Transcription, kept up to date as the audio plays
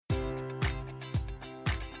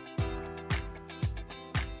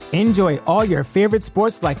Enjoy all your favorite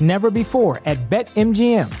sports like never before at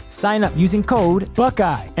BetMGM. Sign up using code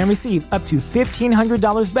Buckeye and receive up to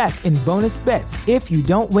 $1,500 back in bonus bets if you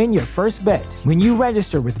don't win your first bet. When you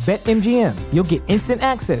register with BetMGM, you'll get instant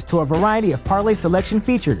access to a variety of parlay selection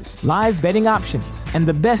features, live betting options, and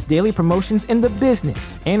the best daily promotions in the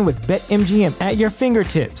business. And with BetMGM at your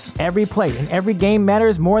fingertips, every play and every game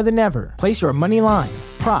matters more than ever. Place your money line,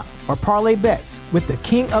 prop, or parlay bets with the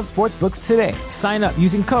king of sportsbooks today. Sign up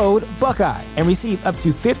using code Buckeye and receive up to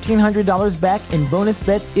 $1,500 back in bonus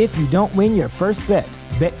bets if you don't win your first bet.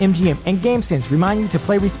 BetMGM and GameSense remind you to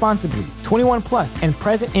play responsibly. 21 plus and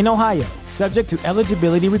present in Ohio, subject to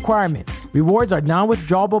eligibility requirements. Rewards are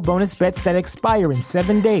non-withdrawable bonus bets that expire in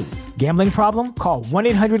 7 days. Gambling problem? Call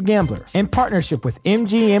 1-800-GAMBLER. In partnership with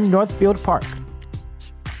MGM Northfield Park.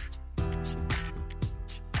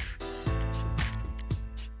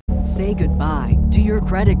 Say goodbye to your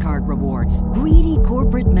credit card rewards. Greedy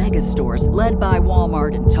corporate mega stores, led by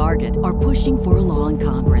Walmart and Target, are pushing for a law in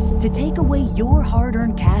Congress to take away your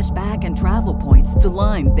hard-earned cash back and travel points to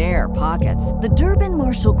line their pockets. The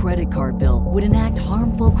Durbin-Marshall credit card bill would enact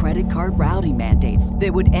harmful credit card routing mandates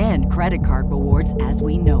that would end credit card rewards as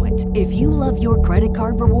we know it. If you love your credit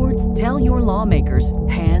card rewards, tell your lawmakers,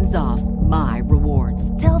 hands off my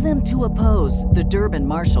rewards. Tell them to oppose the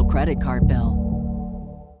Durbin-Marshall credit card bill.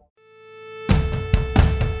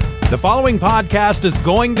 The following podcast is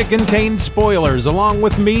going to contain spoilers, along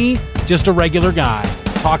with me, just a regular guy,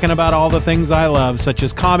 talking about all the things I love, such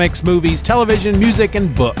as comics, movies, television, music,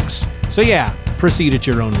 and books. So yeah, proceed at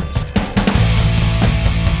your own risk.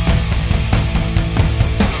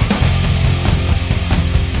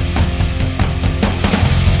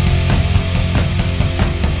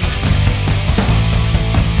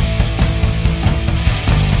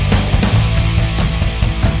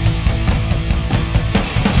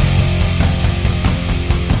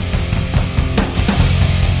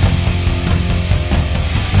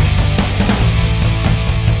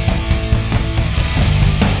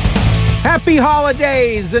 Happy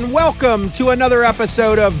holidays and welcome to another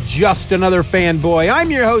episode of Just Another Fanboy. I'm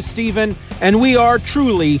your host, Steven, and we are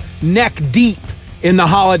truly neck deep in the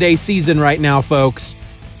holiday season right now, folks.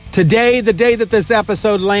 Today, the day that this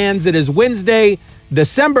episode lands, it is Wednesday,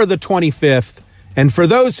 December the 25th, and for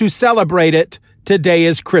those who celebrate it, today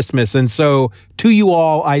is Christmas. And so, to you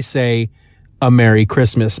all, I say a Merry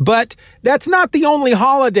Christmas. But that's not the only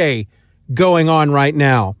holiday going on right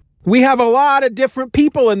now. We have a lot of different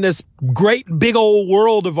people in this great big old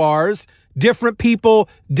world of ours. Different people,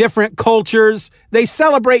 different cultures. They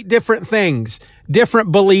celebrate different things,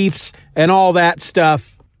 different beliefs, and all that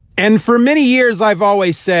stuff. And for many years, I've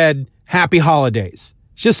always said, happy holidays.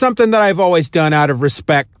 It's just something that I've always done out of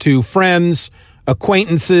respect to friends,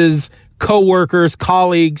 acquaintances, coworkers,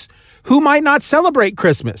 colleagues who might not celebrate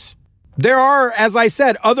Christmas. There are, as I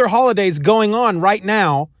said, other holidays going on right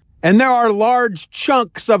now. And there are large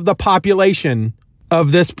chunks of the population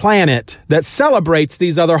of this planet that celebrates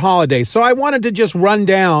these other holidays. So I wanted to just run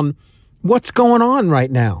down what's going on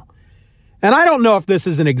right now. And I don't know if this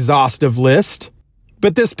is an exhaustive list,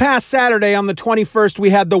 but this past Saturday on the 21st,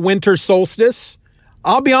 we had the winter solstice.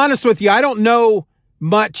 I'll be honest with you, I don't know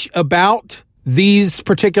much about these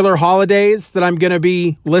particular holidays that I'm going to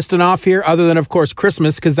be listing off here, other than, of course,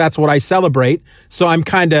 Christmas, because that's what I celebrate. So I'm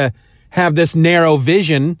kind of have this narrow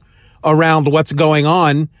vision around what's going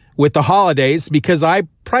on with the holidays because I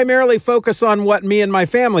primarily focus on what me and my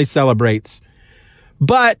family celebrates.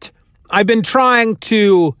 But I've been trying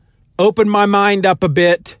to open my mind up a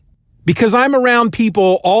bit because I'm around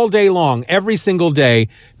people all day long, every single day,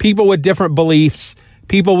 people with different beliefs,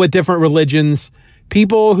 people with different religions,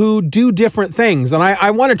 people who do different things. And I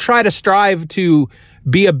want to try to strive to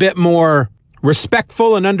be a bit more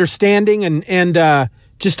respectful and understanding and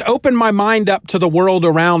just open my mind up to the world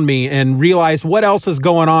around me and realize what else is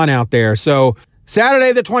going on out there. So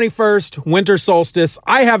Saturday the 21st, winter solstice.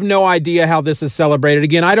 I have no idea how this is celebrated.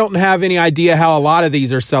 Again, I don't have any idea how a lot of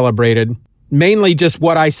these are celebrated. Mainly just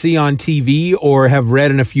what I see on TV or have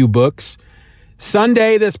read in a few books.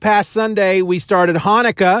 Sunday, this past Sunday, we started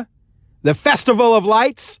Hanukkah, the Festival of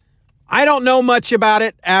Lights. I don't know much about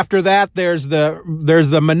it. After that, there's the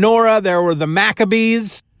menorah, there were the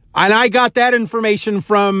Maccabees. And I got that information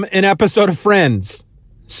from an episode of Friends.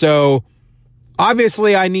 So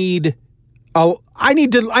obviously I need to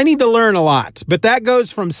learn a lot, but that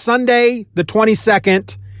goes from Sunday, the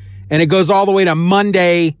 22nd, and it goes all the way to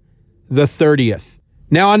Monday, the 30th.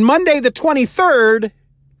 Now on Monday, the 23rd,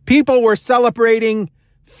 people were celebrating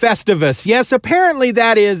Festivus. Yes, apparently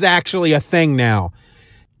that is actually a thing now.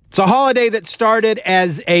 It's a holiday that started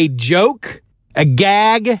as a joke, a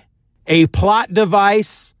gag, a plot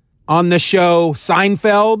device on the show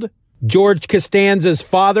Seinfeld, George Costanza's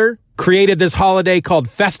father, created this holiday called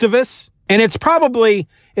Festivus. And it's probably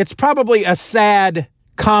a sad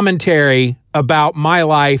commentary about my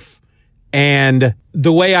life and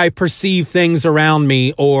the way I perceive things around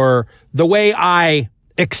me, or the way I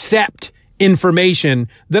accept information,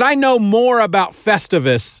 that I know more about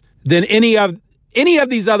Festivus than any of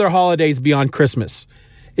these other holidays beyond Christmas.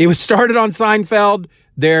 It was started on Seinfeld.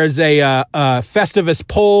 There's a Festivus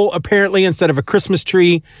pole, apparently, instead of a Christmas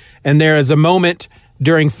tree. And there is a moment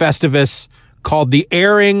during Festivus called the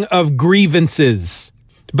airing of grievances.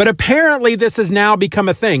 But apparently this has now become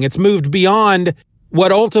a thing. It's moved beyond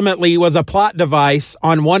what ultimately was a plot device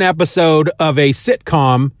on one episode of a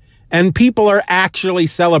sitcom. And people are actually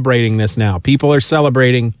celebrating this now. People are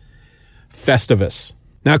celebrating Festivus.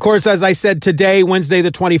 Now, of course, as I said, today, Wednesday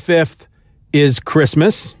the 25th, is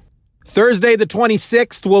Christmas. Thursday the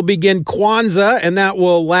 26th will begin Kwanzaa, and that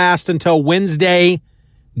will last until Wednesday,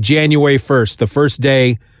 January 1st, the first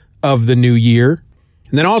day of the new year.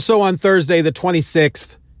 And then also on Thursday the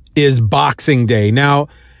 26th is Boxing Day. Now,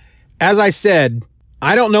 as I said,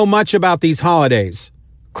 I don't know much about these holidays.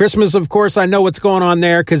 Christmas, of course, I know what's going on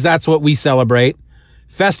there because that's what we celebrate.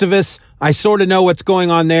 Festivus, I sort of know what's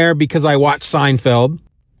going on there because I watch Seinfeld.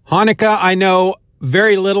 Hanukkah, I know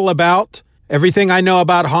very little about. Everything I know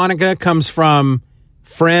about Hanukkah comes from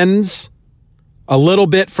Friends, a little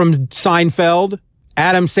bit from Seinfeld,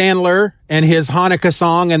 Adam Sandler and his Hanukkah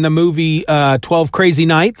song, and the movie 12 Crazy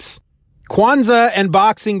Nights. Kwanzaa and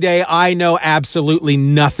Boxing Day, I know absolutely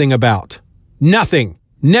nothing about. Nothing.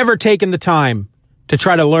 Never taken the time to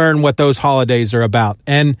try to learn what those holidays are about.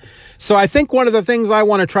 And so I think one of the things I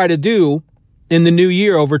want to try to do in the new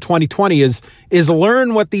year over 2020 is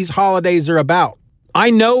learn what these holidays are about. I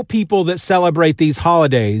know people that celebrate these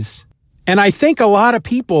holidays, and I think a lot of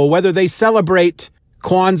people, whether they celebrate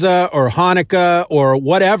Kwanzaa or Hanukkah or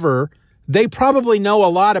whatever, they probably know a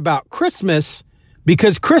lot about Christmas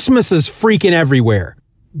because Christmas is freaking everywhere.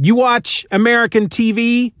 You watch American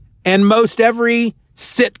TV, and most every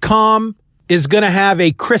sitcom is going to have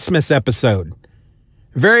a Christmas episode.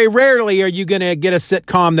 Very rarely are you going to get a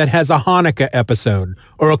sitcom that has a Hanukkah episode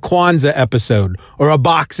or a Kwanzaa episode or a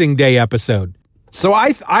Boxing Day episode. So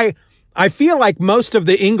I feel like most of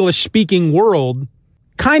the English-speaking world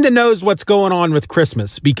kind of knows what's going on with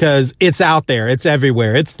Christmas because it's out there. It's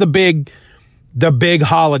everywhere. It's the big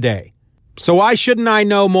holiday. So why shouldn't I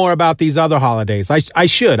know more about these other holidays? I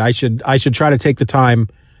should try to take the time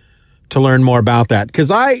to learn more about that.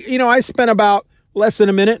 Because I spent about less than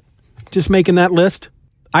a minute just making that list.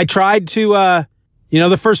 I tried to,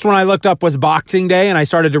 the first one I looked up was Boxing Day, and I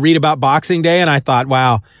started to read about Boxing Day, and I thought,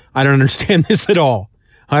 wow, I don't understand this at all.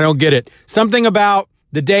 I don't get it. Something about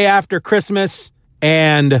the day after Christmas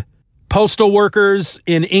and postal workers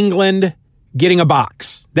in England getting a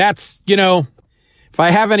box. That's, if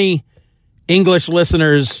I have any English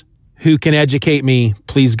listeners who can educate me,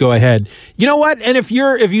 please go ahead. You know what? And if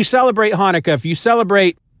you celebrate Hanukkah, if you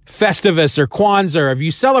celebrate Festivus or Kwanzaa, or if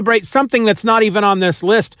you celebrate something that's not even on this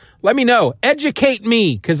list, let me know. Educate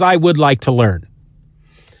me, because I would like to learn.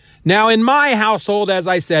 Now, in my household, as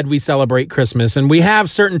I said, we celebrate Christmas, and we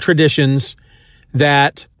have certain traditions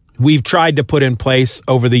that we've tried to put in place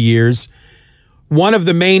over the years. One of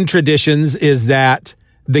the main traditions is that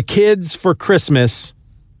the kids for Christmas,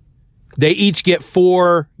 they each get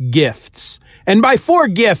 4 gifts. And by 4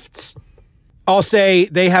 gifts, I'll say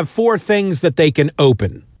they have 4 things that they can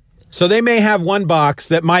open. So they may have one box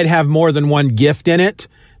that might have more than one gift in it.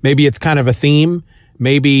 Maybe it's kind of a theme.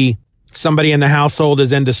 Maybe somebody in the household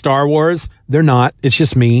is into Star Wars. They're not. It's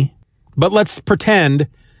just me. But let's fantasize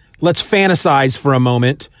for a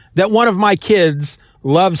moment that one of my kids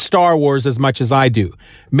loves Star Wars as much as I do.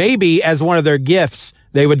 Maybe as one of their gifts,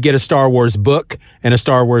 they would get a Star Wars book and a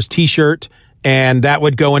Star Wars t-shirt, and that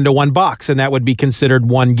would go into one box, and that would be considered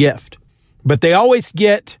one gift. But they always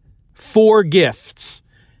get 4 gifts.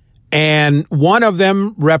 And one of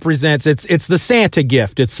them represents, it's the Santa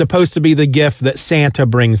gift. It's supposed to be the gift that Santa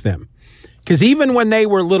brings them. Because even when they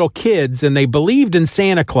were little kids and they believed in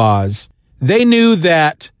Santa Claus, they knew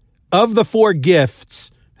that of the 4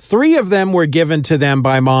 gifts, 3 of them were given to them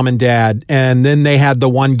by mom and dad, and then they had the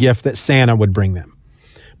one gift that Santa would bring them.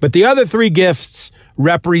 But the other 3 gifts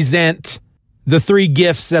represent the 3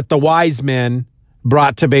 gifts that the wise men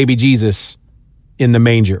brought to baby Jesus in the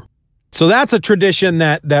manger. So that's a tradition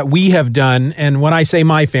that we have done. And when I say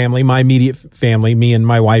my family, my immediate family, me and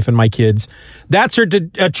my wife and my kids, that's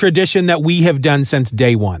a tradition that we have done since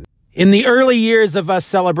day one. In the early years of us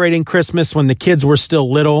celebrating Christmas, when the kids were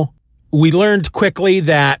still little, we learned quickly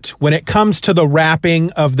that when it comes to the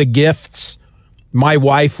wrapping of the gifts, My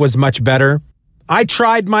wife was much better. I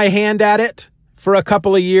tried my hand at it for a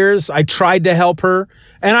couple of years. I tried to help her,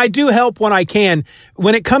 and I do help when I can.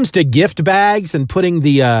 When it comes to gift bags and putting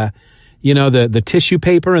the tissue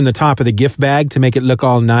paper in the top of the gift bag to make it look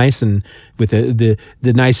all nice and with the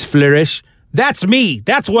nice flourish, that's me.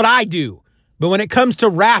 That's what I do. But when it comes to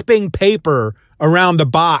wrapping paper around a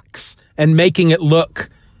box and making it look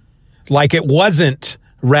like it wasn't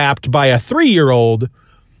wrapped by a 3-year-old,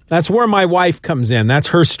 that's where my wife comes in. That's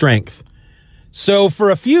her strength. So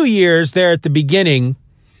for a few years there at the beginning,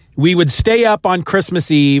 we would stay up on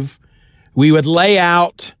Christmas Eve. We would lay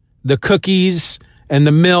out the cookies and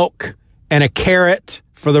the milk and a carrot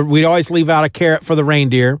we'd always leave out a carrot for the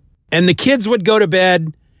reindeer. And the kids would go to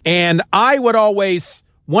bed, and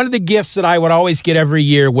one of the gifts that I would always get every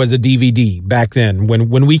year was a DVD back then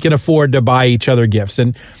when we could afford to buy each other gifts.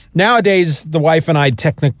 And nowadays, the wife and I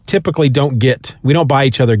typically we don't buy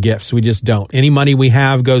each other gifts. We just don't. Any money we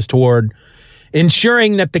have goes toward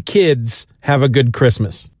ensuring that the kids have a good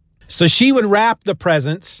Christmas. So she would wrap the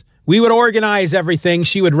presents. We would organize everything.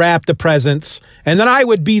 She would wrap the presents. And then I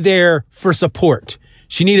would be there for support.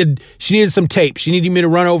 She needed some tape. She needed me to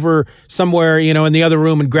run over somewhere, in the other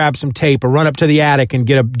room and grab some tape, or run up to the attic and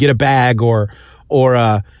get a bag, or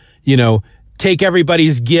take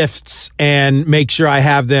everybody's gifts and make sure I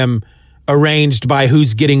have them arranged by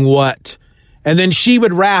who's getting what. And then she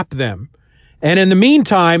would wrap them. And in the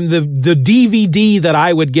meantime, the DVD that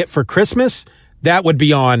I would get for Christmas, that would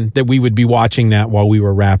be on, that we would be watching that while we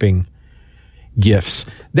were wrapping gifts.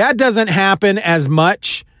 That doesn't happen as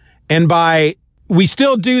much. And we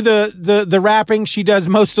still do the wrapping. She does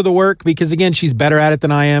most of the work because, again, she's better at it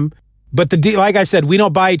than I am. But like I said, we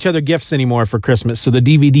don't buy each other gifts anymore for Christmas. So the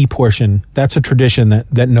DVD portion, that's a tradition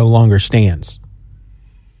that no longer stands.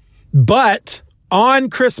 But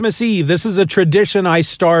on Christmas Eve, this is a tradition I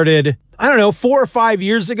started, 4 or 5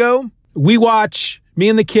 years ago. Me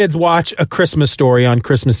and the kids watch A Christmas Story on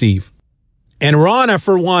Christmas Eve. And Rana,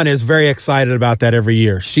 for one, is very excited about that every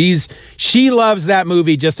year. She loves that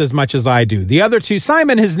movie just as much as I do. The other two,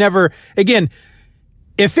 Simon has never, again,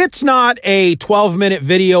 if it's not a 12-minute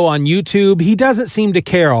video on YouTube, he doesn't seem to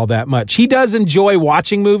care all that much. He does enjoy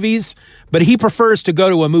watching movies, but he prefers to go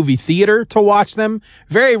to a movie theater to watch them.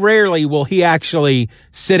 Very rarely will he actually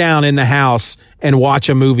sit down in the house and watch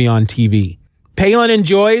a movie on TV. Palin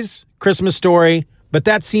enjoys Christmas Story, but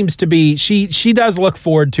that seems to be, she does look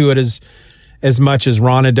forward to it as much as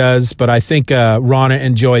Rana does, but I think Rana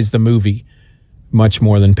enjoys the movie much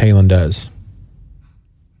more than Palin does.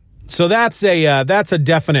 So that's a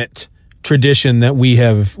definite tradition that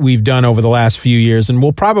we've done over the last few years, and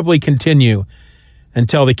we'll probably continue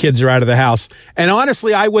until the kids are out of the house. And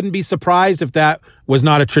honestly, I wouldn't be surprised if that was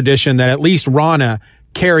not a tradition that at least Rana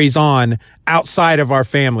carries on outside of our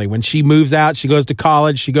family. When she moves out, she goes to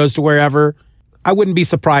college, she goes to wherever, I wouldn't be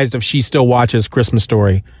surprised if she still watches Christmas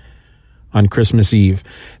Story on Christmas Eve.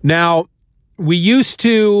 Now, we used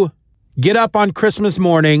to get up on Christmas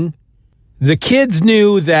morning. The kids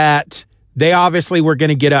knew that they obviously were going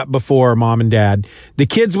to get up before mom and dad. The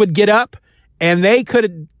kids would get up and they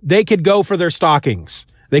could go for their stockings.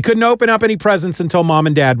 They couldn't open up any presents until mom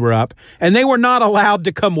and dad were up, and they were not allowed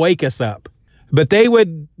to come wake us up. But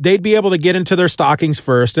they'd be able to get into their stockings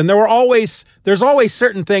first. And there's always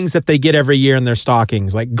certain things that they get every year in their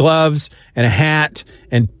stockings, like gloves and a hat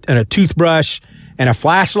and a toothbrush and a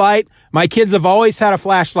flashlight. My kids have always had a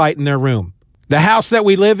flashlight in their room. The house that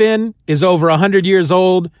we live in is over 100 years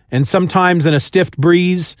old, and sometimes in a stiff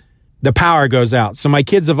breeze, the power goes out. So my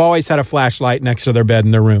kids have always had a flashlight next to their bed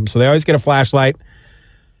in their room. So they always get a flashlight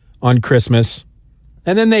on Christmas.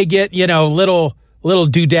 And then they get, little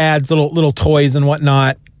doodads, little toys and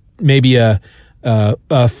whatnot, maybe a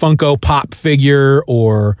Funko Pop figure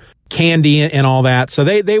or candy and all that. So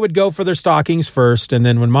they would go for their stockings first, and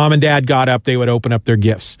then when mom and dad got up, they would open up their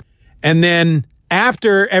gifts. And then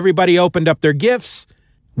after everybody opened up their gifts,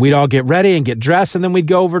 we'd all get ready and get dressed, and then we'd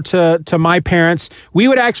go over to my parents. We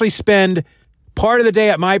would actually spend part of the day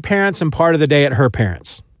at my parents and part of the day at her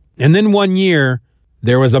parents. And then one year,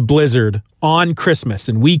 there was a blizzard on Christmas,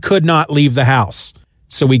 and we could not leave the house.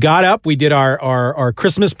 So we got up, we did our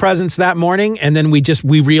Christmas presents that morning, and then we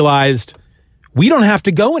realized we don't have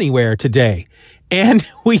to go anywhere today. And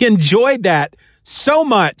we enjoyed that so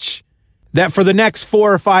much that for the next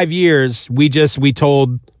 4 or 5 years, we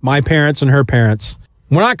told my parents and her parents,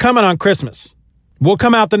 we're not coming on Christmas. We'll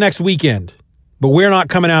come out the next weekend, but we're not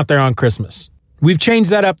coming out there on Christmas. We've changed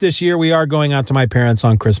that up this year. We are going out to my parents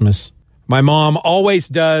on Christmas. My mom always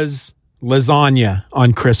does lasagna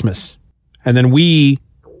on Christmas. And then we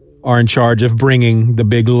are in charge of bringing the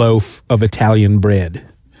big loaf of Italian bread.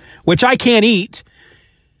 which I can't eat.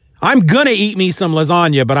 I'm going to eat me some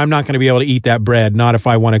lasagna, but I'm not going to be able to eat that bread, not if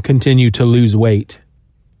I want to continue to lose weight.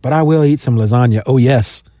 But I will eat some lasagna. Oh,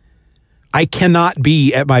 yes. I cannot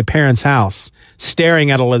be at my parents' house staring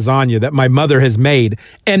at a lasagna that my mother has made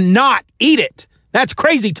and not eat it. That's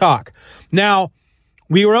crazy talk. Now,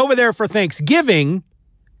 we were over there for Thanksgiving,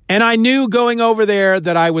 and I knew going over there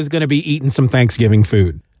that I was going to be eating some Thanksgiving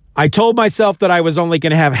food. I told myself that I was only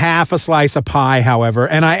going to have half a slice of pie, however,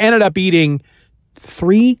 and I ended up eating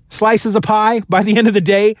 3 slices of pie by the end of the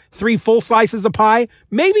day, 3 full slices of pie,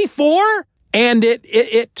 maybe 4. And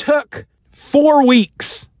it took 4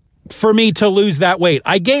 weeks for me to lose that weight.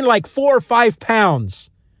 I gained like 4 or 5 pounds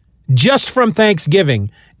just from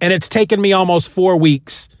Thanksgiving, and it's taken me almost 4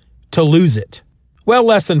 weeks to lose it. Well,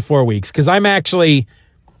 less than 4 weeks, because I'm actually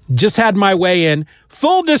just had my weigh in.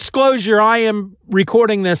 Full disclosure, I am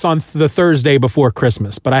recording this on the Thursday before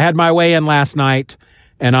Christmas, but I had my weigh in last night,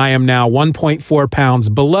 and I am now 1.4 pounds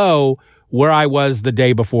below where I was the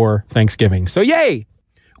day before Thanksgiving. So yay!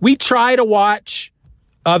 We try to watch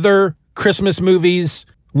other Christmas movies.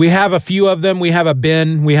 We have a few of them. We have a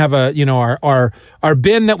bin. We have our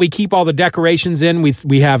bin that we keep all the decorations in.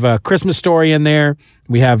 We have a Christmas Story in there.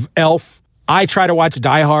 We have Elf. I try to watch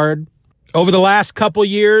Die Hard. Over the last couple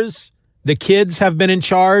years, the kids have been in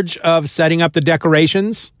charge of setting up the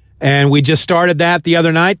decorations. And we just started that the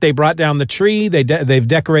other night. They brought down the tree. They've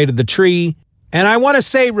decorated the tree. And I want to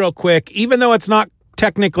say real quick, even though it's not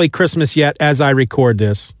technically Christmas yet as I record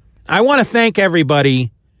this, I want to thank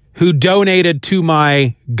everybody who donated to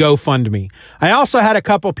my GoFundMe. I also had a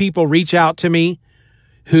couple people reach out to me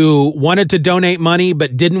who wanted to donate money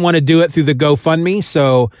but didn't want to do it through the GoFundMe.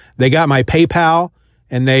 So they got my PayPal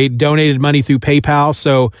and they donated money through PayPal.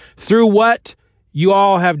 So through what you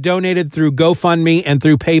all have donated through GoFundMe and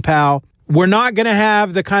through PayPal, we're not going to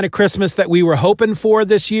have the kind of Christmas that we were hoping for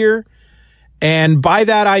this year. And by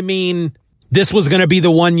that, I mean, this was going to be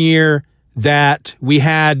the one year that we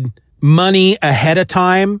had money ahead of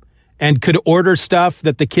time and could order stuff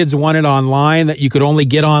that the kids wanted online that you could only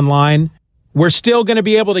get online. We're still going to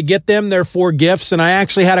be able to get them their 4 gifts. And I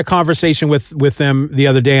actually had a conversation with them the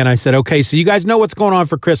other day. And I said, okay, so you guys know what's going on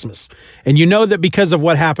for Christmas. And you know that because of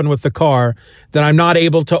what happened with the car, that I'm not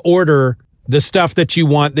able to order the stuff that you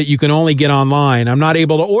want that you can only get online. I'm not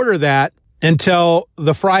able to order that until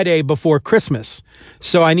the Friday before Christmas.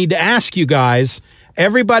 So I need to ask you guys,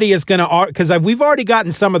 everybody is going to, because we've already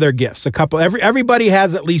gotten some of their gifts. Everybody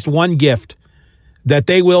has at least one gift that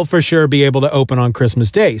they will for sure be able to open on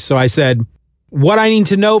Christmas Day. So I said, what I need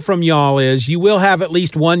to know from y'all is you will have at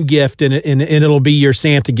least one gift, and it'll be your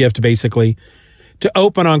Santa gift, basically, to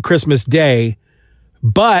open on Christmas Day.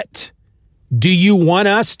 But do you want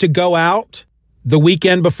us to go out the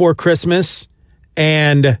weekend before Christmas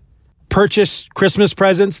and purchase Christmas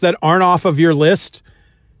presents that aren't off of your list?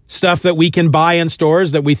 Stuff that we can buy in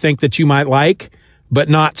stores that we think that you might like, but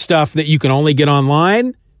not stuff that you can only get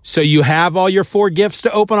online? So you have all your 4 gifts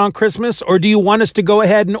to open on Christmas? Or do you want us to go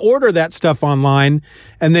ahead and order that stuff online,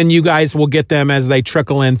 and then you guys will get them as they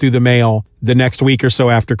trickle in through the mail the next week or so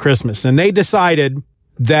after Christmas? And they decided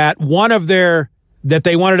that that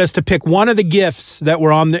they wanted us to pick one of the gifts that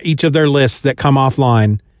were on each of their lists that come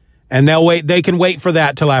offline, and they can wait for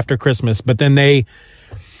that till after Christmas. But then they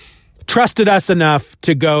trusted us enough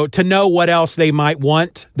to know what else they might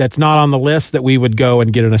want that's not on the list that we would go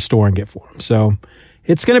and get in a store and get for them. So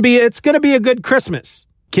it's going to be a good Christmas.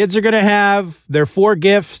 Kids are going to have their 4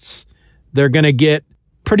 gifts. They're going to get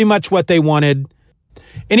pretty much what they wanted.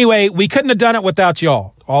 Anyway, we couldn't have done it without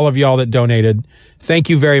y'all. All of y'all that donated. Thank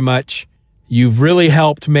you very much. You've really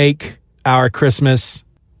helped make our Christmas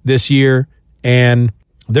this year. And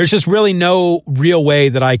there's just really no real way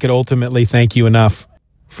that I could ultimately thank you enough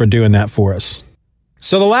for doing that for us.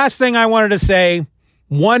 So the last thing I wanted to say,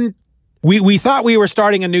 we thought we were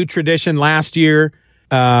starting a new tradition last year.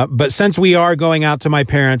 But since we are going out to my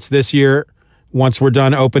parents this year, once we're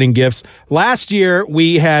done opening gifts, last year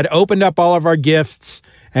we had opened up all of our gifts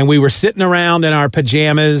and we were sitting around in our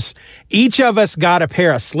pajamas. Each of us got a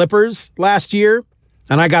pair of slippers last year,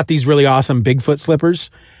 and I got these really awesome Bigfoot slippers.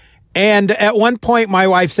 And at one point my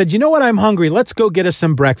wife said, you know what? I'm hungry. Let's go get us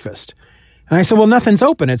some breakfast. And I said, well, nothing's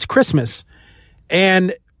open. It's Christmas.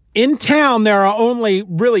 And in town, there are only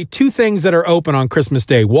really 2 things that are open on Christmas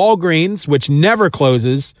Day. Walgreens, which never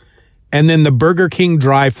closes, and then the Burger King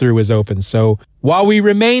drive-thru is open. So while we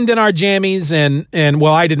remained in our jammies and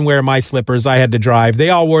I didn't wear my slippers, I had to drive. They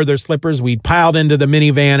all wore their slippers. We piled into the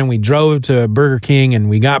minivan and we drove to Burger King and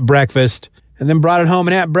we got breakfast and then brought it home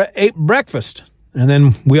and ate breakfast. And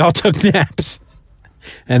then we all took naps.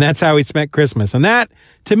 And that's how we spent Christmas. And that,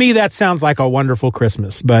 to me, that sounds like a wonderful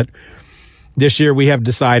Christmas. But this year we have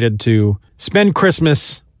decided to spend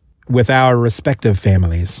Christmas with our respective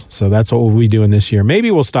families. So that's what we'll be doing this year.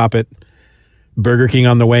 Maybe we'll stop at Burger King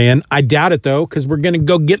on the way in. I doubt it, though, because we're going to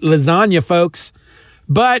go get lasagna, folks.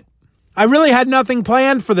 But I really had nothing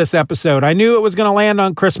planned for this episode. I knew it was going to land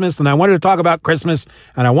on Christmas, and I wanted to talk about Christmas,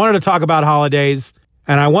 and I wanted to talk about holidays,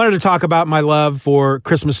 and I wanted to talk about my love for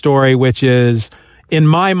Christmas Story, which is, in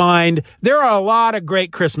my mind, there are a lot of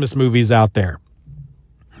great Christmas movies out there.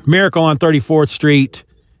 Miracle on 34th Street,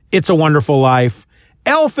 It's a Wonderful Life.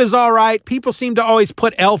 Elf is all right. People seem to always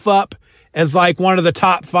put Elf up as like one of the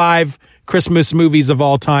top 5 Christmas movies of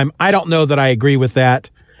all time. I don't know that I agree with that.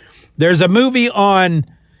 There's a movie on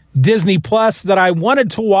Disney Plus that I wanted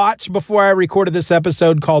to watch before I recorded this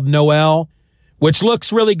episode called Noel, which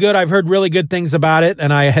looks really good. I've heard really good things about it,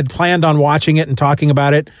 and I had planned on watching it and talking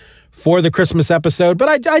about it for the Christmas episode,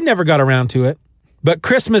 but I never got around to it. But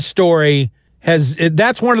Christmas Story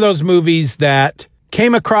that's one of those movies that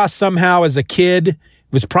came across somehow as a kid. It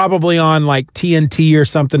was probably on like TNT or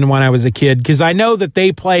something when I was a kid, because I know that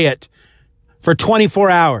they play it for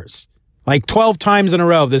 24 hours, like 12 times in a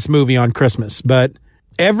row, this movie on Christmas. But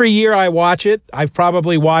every year I watch it. I've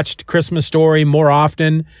probably watched Christmas Story more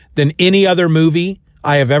often than any other movie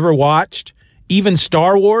I have ever watched, even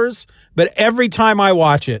Star Wars. But every time I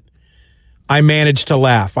watch it, I manage to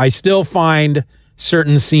laugh. I still find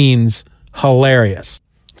certain scenes hilarious.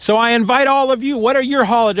 So I invite all of you, what are your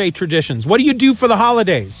holiday traditions? What do you do for the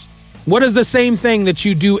holidays? What is the same thing that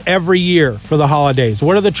you do every year for the holidays?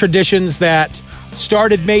 What are the traditions that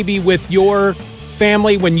started maybe with your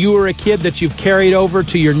family when you were a kid that you've carried over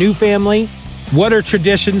to your new family? What are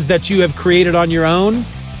traditions that you have created on your own?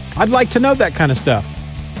 I'd like to know that kind of stuff.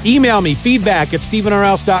 Email me,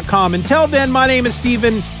 feedback@StephenOrElse.com. Until then, my name is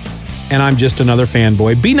Stephen, and I'm just another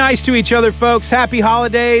fanboy. Be nice to each other, folks. Happy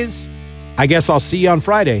holidays. I guess I'll see you on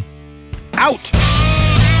Friday. Out!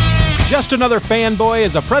 Just Another Fanboy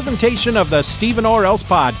is a presentation of the Stephen or Else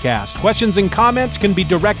podcast. Questions and comments can be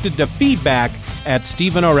directed to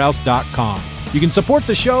feedback@StephenOrElse.com. You can support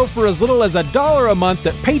the show for as little as $1 a month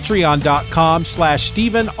at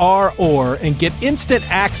patreon.com/StephenROr and get instant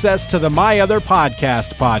access to the My Other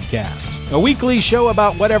podcast, a weekly show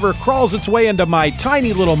about whatever crawls its way into my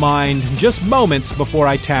tiny little mind just moments before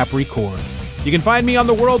I tap record. You can find me on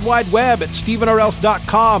the World Wide Web at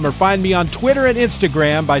StephenOrElse.com or find me on Twitter and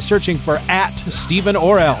Instagram by searching for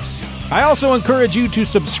 @StephenOrElse. I also encourage you to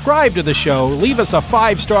subscribe to the show, leave us a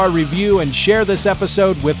 5-star review, and share this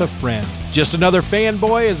episode with a friend. Just Another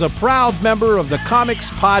Fanboy is a proud member of the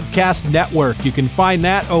Comics Podcast Network. You can find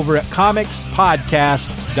that over at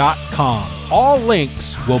comicspodcasts.com. All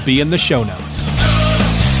links will be in the show notes.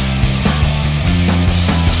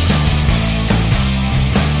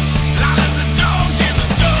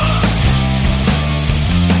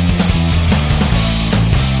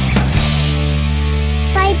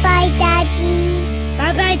 Bye-bye, Daddy.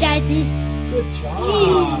 Bye-bye, Daddy. Good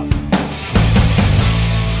job.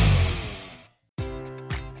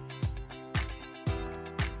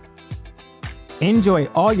 Enjoy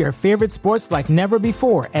all your favorite sports like never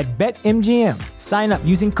before at BetMGM. Sign up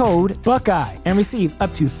using code Buckeye and receive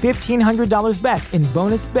up to $1,500 back in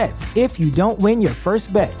bonus bets if you don't win your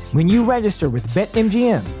first bet. When you register with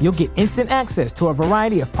BetMGM, you'll get instant access to a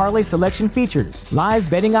variety of parlay selection features, live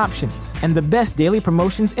betting options, and the best daily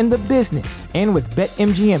promotions in the business. And with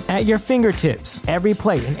BetMGM at your fingertips, every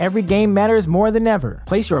play and every game matters more than ever.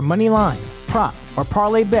 Place your money line, prop, or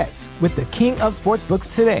parlay bets with the king of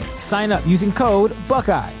sportsbooks today. Sign up using code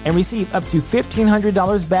Buckeye and receive up to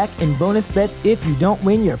 $1,500 back in bonus bets if you don't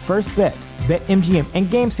win your first bet. BetMGM and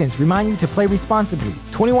GameSense remind you to play responsibly.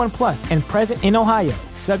 21 plus and present in Ohio,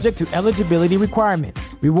 subject to eligibility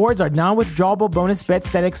requirements. Rewards are non-withdrawable bonus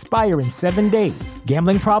bets that expire in 7 days.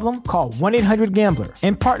 Gambling problem? Call 1-800-GAMBLER.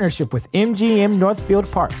 In partnership with MGM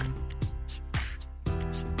Northfield Park.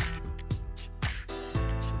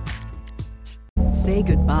 Say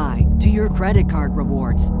goodbye to your credit card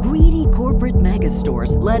rewards. Greedy corporate mega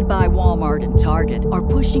stores, led by Walmart and Target, are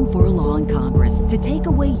pushing for a law in Congress to take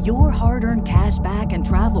away your hard-earned cash back and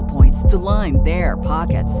travel points to line their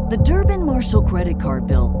pockets. The Durbin-Marshall credit card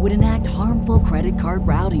bill would enact harmful credit card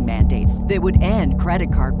routing mandates that would end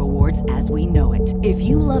credit card rewards as we know it. If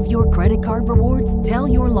you love your credit card rewards, tell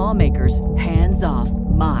your lawmakers, hands off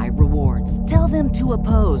my rewards. Tell them to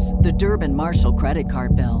oppose the Durbin-Marshall credit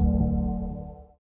card bill.